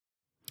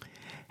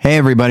Hey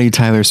everybody,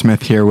 Tyler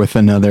Smith here with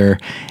another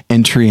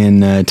entry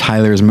in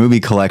Tyler's movie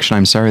collection.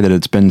 I'm sorry that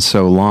it's been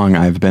so long.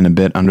 I've been a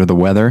bit under the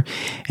weather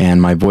and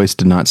my voice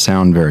did not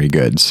sound very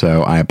good,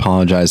 so I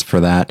apologize for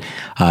that.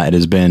 It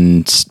has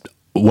been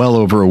well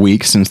over a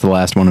week since the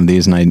last one of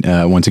these, and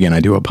once again, I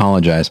do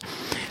apologize.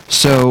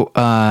 So,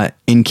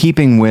 in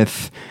keeping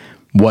with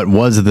what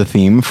was the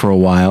theme for a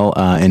while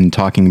in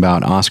talking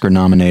about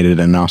Oscar-nominated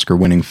and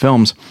Oscar-winning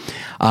films,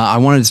 I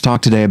wanted to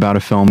talk today about a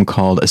film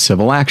called A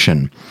Civil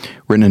Action,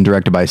 written and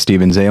directed by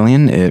Steven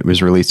Zaillian. It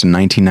was released in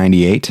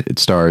 1998. It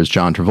stars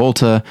John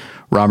Travolta,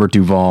 Robert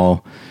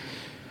Duvall,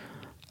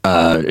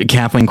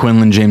 Kathleen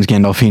Quinlan, James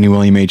Gandolfini,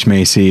 William H.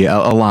 Macy, a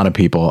lot of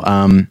people.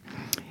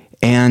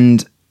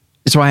 And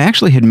so I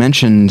actually had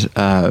mentioned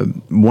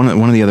one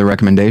of the other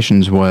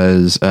recommendations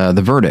was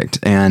The Verdict.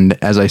 And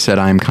as I said,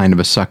 I'm kind of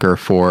a sucker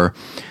for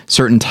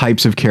certain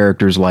types of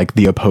characters like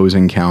the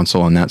opposing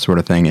counsel and that sort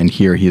of thing. And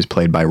here he is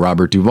played by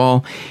Robert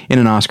Duvall in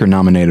an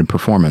Oscar-nominated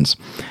performance.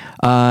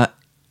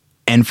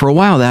 And for a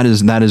while, that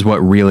is what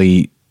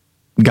really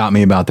got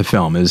me about the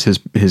film. Is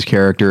his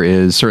character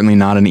is certainly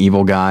not an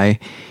evil guy.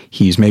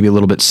 He's maybe a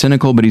little bit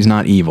cynical, but he's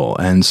not evil.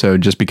 And so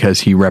just because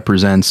he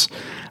represents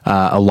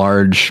a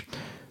large,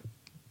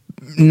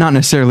 not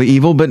necessarily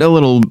evil, but a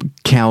little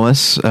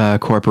callous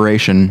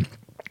corporation,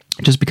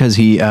 just because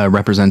he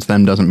represents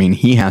them doesn't mean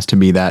he has to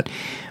be that.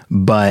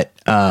 But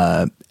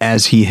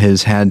as he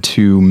has had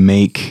to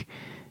make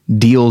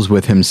deals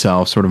with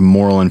himself, sort of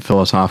moral and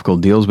philosophical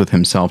deals with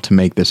himself to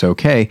make this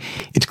okay,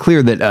 it's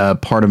clear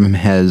that part of him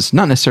has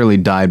not necessarily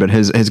died, but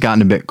has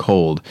gotten a bit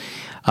cold.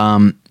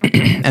 And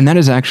that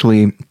is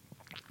actually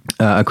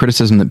a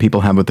criticism that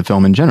people have with the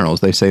film in general. Is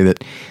they say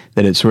that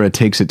it sort of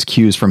takes its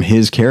cues from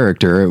his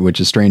character, which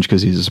is strange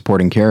because he's a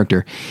supporting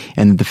character,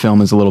 and that the film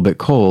is a little bit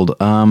cold.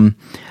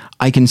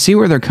 I can see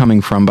where they're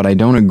coming from, but I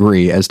don't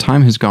agree. As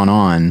time has gone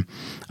on,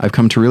 I've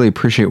come to really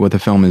appreciate what the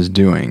film is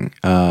doing.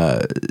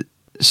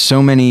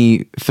 So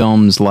many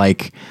films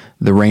like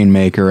The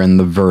Rainmaker and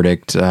The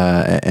Verdict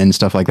and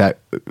stuff like that,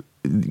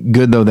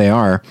 good though they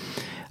are,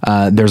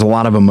 there's a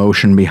lot of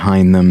emotion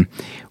behind them.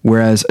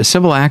 Whereas A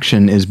Civil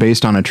Action is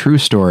based on a true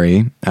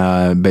story,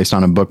 based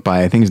on a book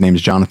by, I think his name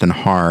is Jonathan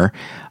Harr.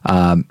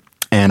 And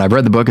I've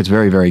read the book. It's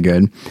very, very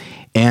good.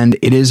 And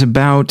it is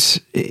about,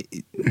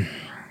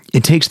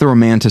 it takes the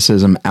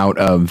romanticism out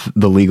of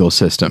the legal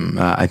system.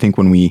 I think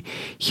when we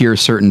hear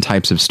certain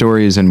types of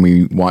stories and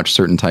we watch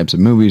certain types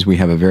of movies, we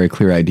have a very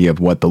clear idea of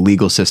what the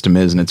legal system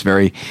is, and it's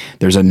very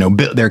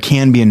there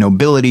can be a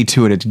nobility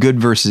to it. It's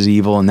good versus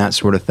evil and that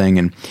sort of thing,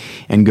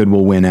 and good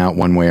will win out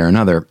one way or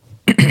another.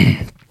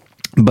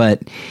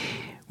 But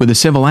with A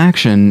Civil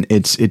Action,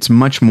 it's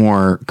much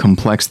more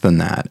complex than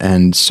that,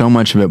 and so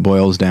much of it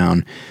boils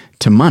down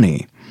to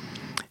money.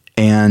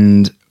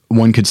 And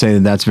one could say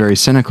that that's very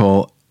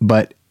cynical,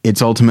 but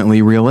it's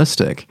ultimately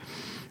realistic.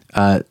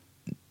 The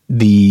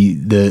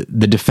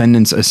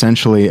defendants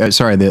essentially,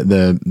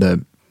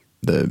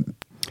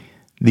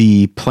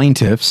 the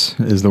plaintiffs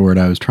is the word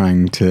I was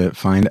trying to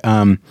find.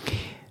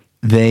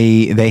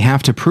 They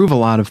have to prove a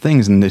lot of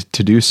things, and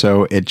to do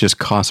so, it just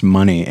costs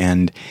money,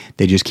 and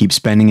they just keep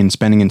spending and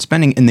spending and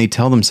spending, and they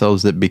tell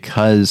themselves that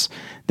because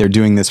they're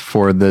doing this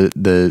for a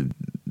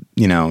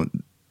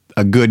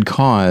good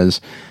cause,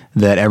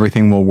 that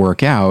everything will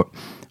work out,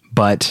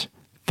 but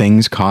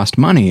things cost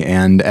money.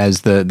 And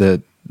as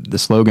the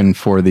slogan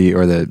for the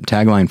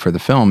tagline for the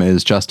film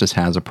is, justice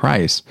has a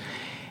price.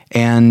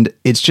 And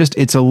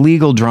it's a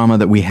legal drama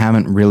that we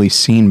haven't really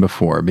seen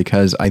before,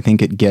 because I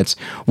think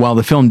while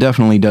the film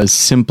definitely does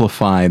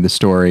simplify the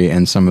story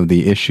and some of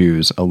the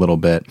issues a little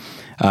bit,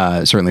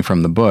 certainly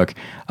from the book,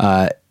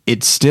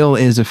 it still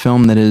is a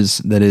film that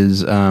is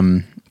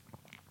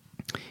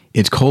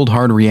it's cold,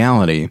 hard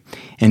reality.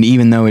 And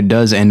even though it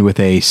does end with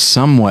a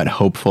somewhat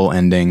hopeful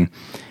ending,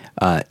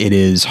 it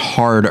is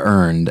hard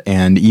earned,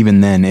 and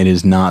even then, it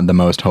is not the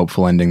most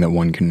hopeful ending that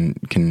one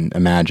can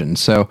imagine.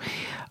 So,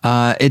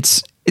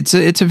 it's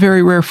a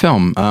very rare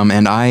film,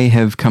 and I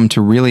have come to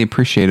really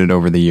appreciate it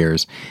over the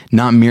years.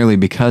 Not merely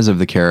because of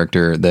the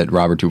character that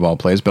Robert Duvall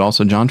plays, but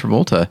also John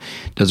Travolta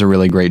does a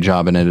really great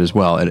job in it as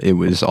well. It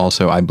was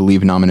also, I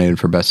believe, nominated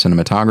for Best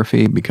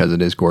Cinematography because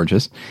it is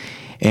gorgeous.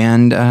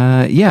 And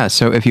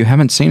so if you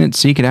haven't seen it,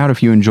 seek it out.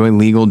 If you enjoy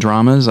legal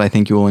dramas, I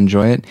think you will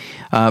enjoy it.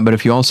 But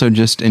if you also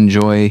just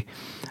enjoy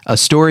a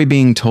story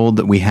being told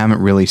that we haven't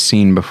really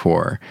seen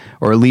before,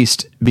 or at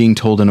least being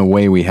told in a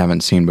way we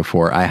haven't seen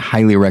before, I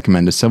highly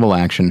recommend A Civil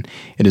Action.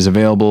 It is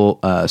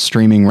available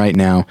streaming right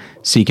now.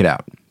 Seek it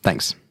out.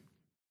 Thanks.